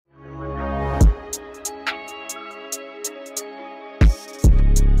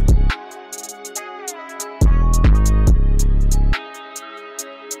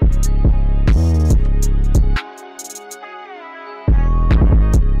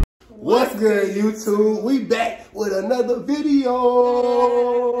What's good, YouTube? We back with another video.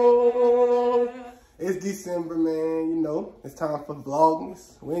 It's December, man. You know, it's time for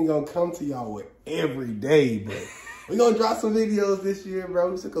Vlogmas. We ain't gonna come to y'all with every day, but we gonna drop some videos this year,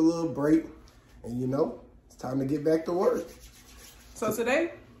 bro. We took a little break, and you know, it's time to get back to work. So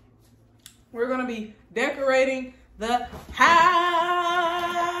today, we're gonna be decorating the house.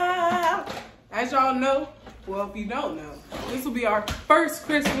 As y'all know, well, if you don't know, this will be our first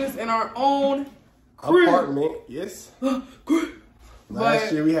Christmas in our own crib. Apartment, yes.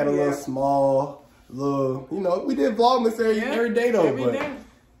 Last year we had a little small, you know, we did Vlogmas every day though, every day.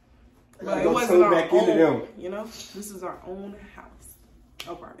 But it wasn't our own, you know? This is our own house,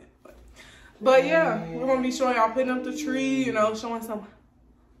 apartment. But yeah, we're gonna be showing y'all putting up the tree, you know, showing some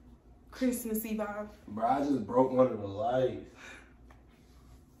Christmassy vibe. Bro, I just broke one of the lights.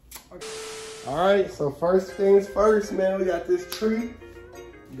 Okay. All right, so first things first, man, we got this tree.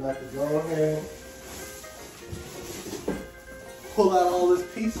 You got to go ahead, pull out all these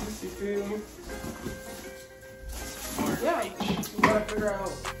pieces, you feel me? Yeah, we gotta figure out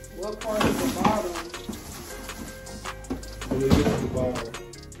what part is the bottom. Let me get to the bottom.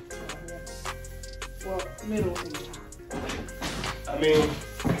 Well, middle and top. I mean,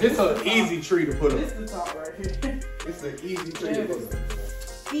 it's an easy tree to put up. This is the top right here. It's an easy tree to put up.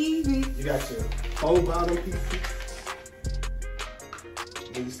 Easy. You got your whole bottom pieces.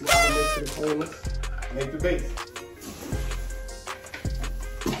 Then you slide them into the corners, make the base.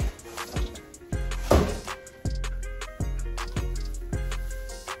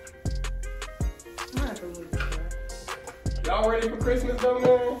 Y'all ready for Christmas though,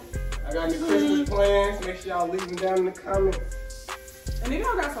 man? I got any Christmas plans. Make sure y'all leave them down in the comments. And if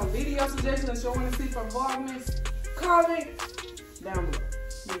y'all got some video suggestions that y'all want to see from Vlogmas, comment down below.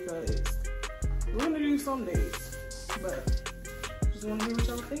 Because we're going to do some days. But just want to hear what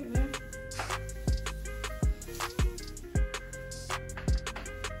y'all think, man.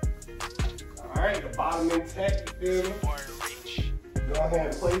 Alright, the bottom intact, you feel me? Go ahead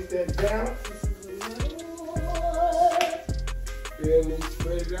and place that down. Feel me?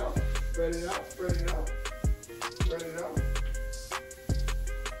 Spread it out, spread it out, spread it out, spread it out.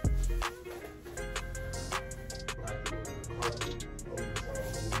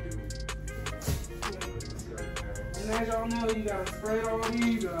 And as y'all know, you gotta spread all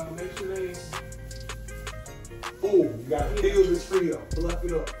these, make sure they... Oh, you gotta peel the tree up, fluff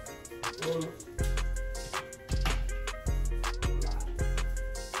it up.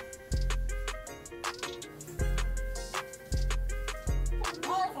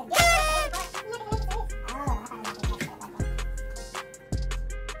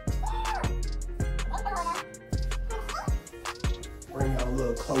 Bring y'all a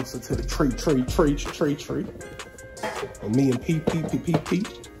little closer to the tree. And me and P.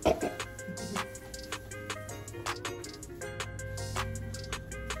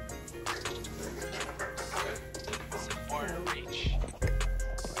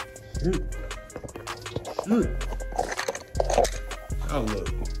 Shoot. Oh, look.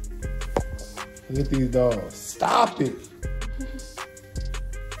 Look at these dogs. Stop it.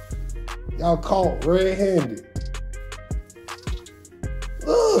 Y'all caught red-handed.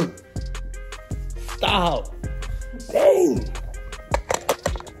 Look. Stop. Dang.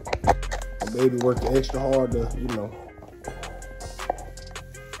 My baby working extra hard to, you know,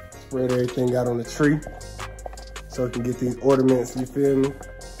 spread everything out on the tree so it can get these ornaments, you feel me,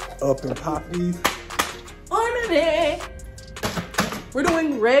 up and pop these. Ornament! We're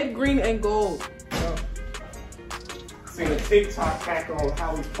doing red, green, and gold. So. Seen a TikTok hack on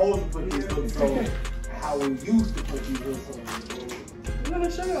how we supposed to put these hooks on and how we used to put these hooks on. I'm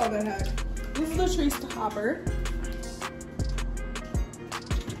gonna show you all that hack. This is the tree topper.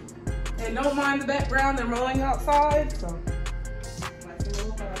 And don't mind the background, they're mowing outside, so.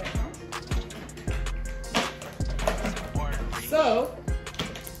 So,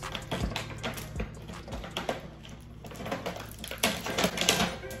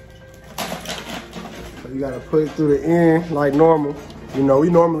 you gotta put it through the end like normal. You know, we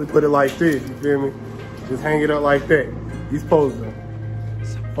normally put it like this, you feel me? Just hang it up like that. You're supposed to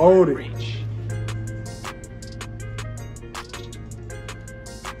hold it.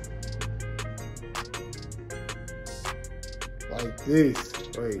 Like this.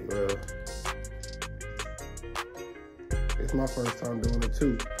 Wait, bro. It's my first time doing it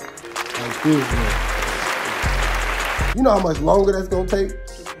too. Like this, man. You know how much longer that's gonna take?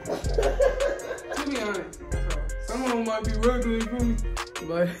 To be honest, some of them might be regular food,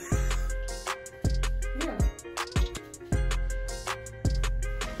 but yeah.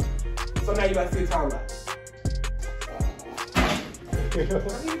 So now you gotta see a time lapse. How do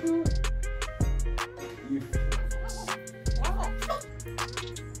you do it?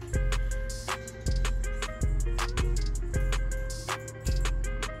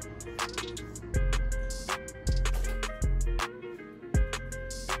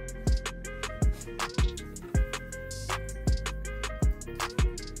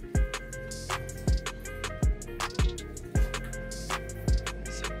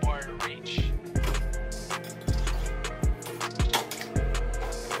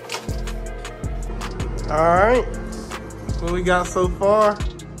 Alright, what we got so far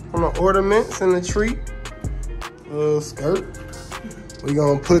from the ornaments and the tree. Little skirt. We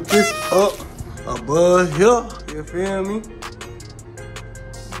gonna put this up above here, you feel me?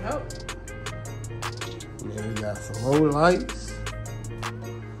 Yep. And then we got some more lights.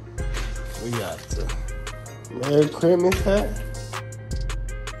 We got the Merry Christmas hat.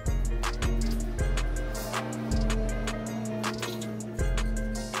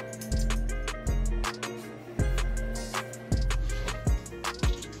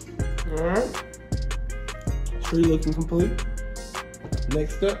 Alright. Tree looking complete.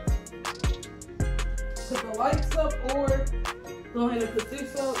 Next step. Put the lights up or go ahead and put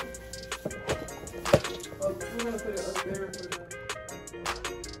this up. Oh, we're gonna put it up there for the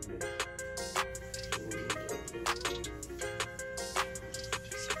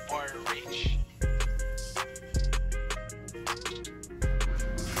Support reach.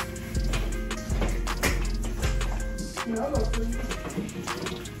 Yeah, I'll go for it.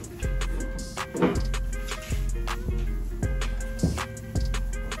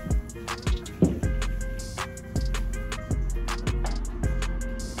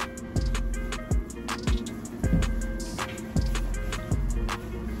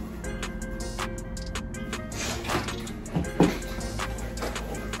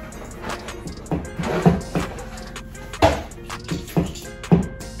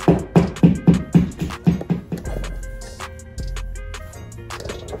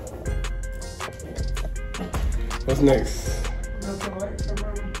 What's next? Put the lights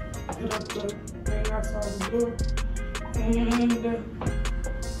around. Put up the thing outside the door. And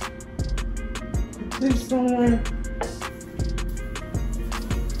put this on.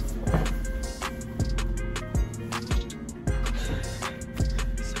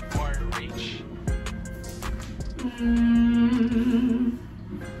 Support reach.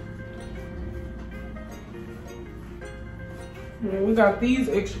 Yeah, we got these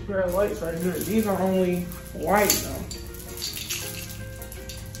extra pair of lights right here. These are only white though.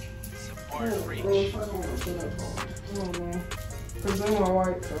 Support reach. I don't want to put up on. I don't know. Cause them are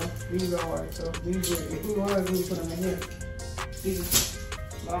white, so these are white, so these are, if we want to, we put them in here. These,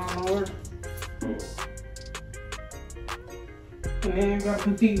 I don't know where. And then you got to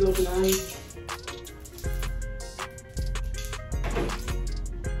put these over on you.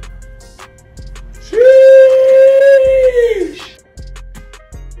 Sheesh!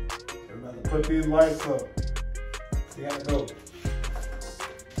 I'm about to put these lights up. See how it go.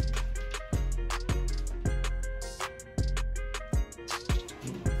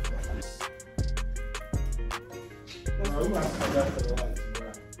 Bro, we might come back to the lights, bro.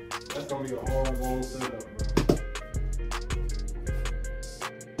 That's gonna be a hard long setup, bro.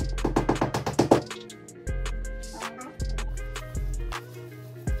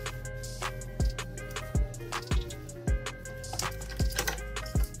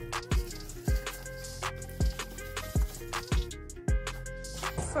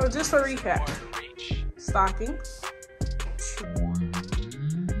 So just to recap, stockings,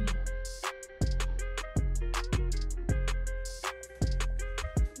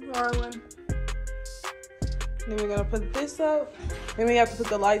 garland, then we're gonna put this up, then we have to put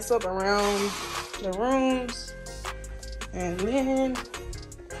the lights up around the rooms, and then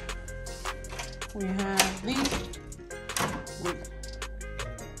we have these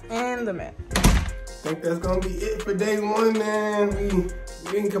and the mat. I think that's gonna be it for day one, man.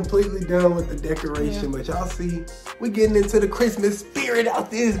 We ain't completely done with the decoration, but y'all see, we getting into the Christmas spirit out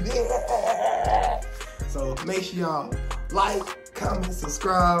this bitch. So make sure y'all like, comment,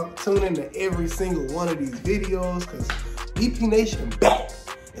 subscribe, tune in to every single one of these videos, cause DP Nation back,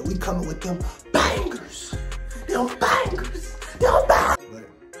 and we coming with them bangers, them bangers, them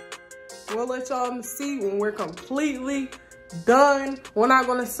bangers. We'll let y'all see when we're completely done. We're not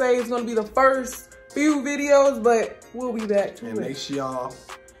gonna say it's gonna be the first few videos, but we'll be back to And it. make sure y'all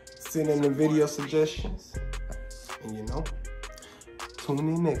send in the video suggestions. And you know, tune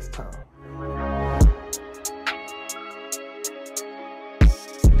in next time.